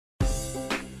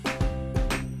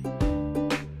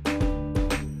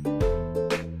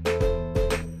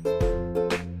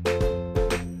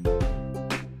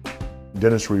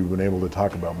dentistry, we've been able to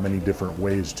talk about many different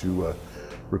ways to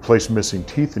replace missing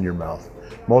teeth in your mouth.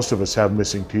 Most of us have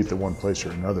missing teeth at one place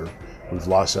or another. We've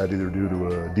lost that either due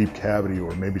to a deep cavity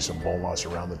or maybe some bone loss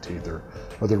around the teeth, or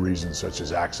other reasons such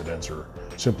as accidents, or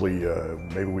simply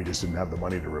maybe we just didn't have the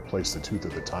money to replace the tooth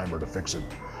at the time or to fix it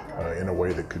in a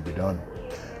way that could be done.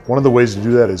 One of the ways to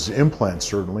do that is implants,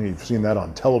 certainly. You've seen that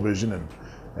on television,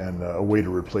 and a way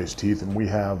to replace teeth. And we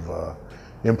have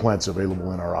implants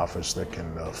available in our office that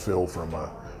can fill from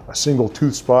a single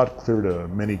tooth spot clear to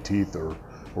many teeth,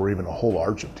 or even a whole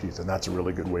arch of teeth, and that's a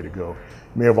really good way to go.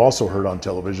 You may have also heard on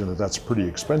television that that's pretty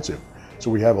expensive. So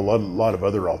we have a lot of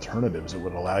other alternatives that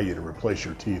would allow you to replace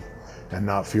your teeth and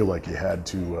not feel like you had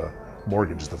to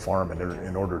mortgage the farm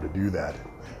in order to do that.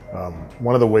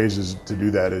 One of the ways to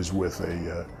do that is with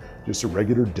just a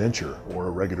regular denture or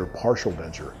a regular partial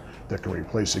denture that can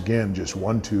replace, again, just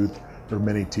one tooth or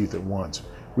many teeth at once.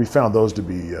 We found those to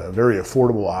be very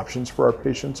affordable options for our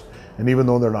patients, and even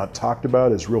though they're not talked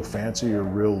about as real fancy or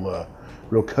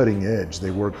real cutting edge,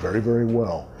 they work very, very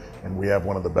well. And we have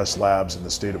one of the best labs in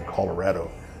the state of Colorado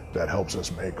that helps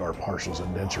us make our partials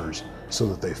and dentures so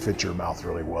that they fit your mouth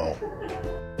really well.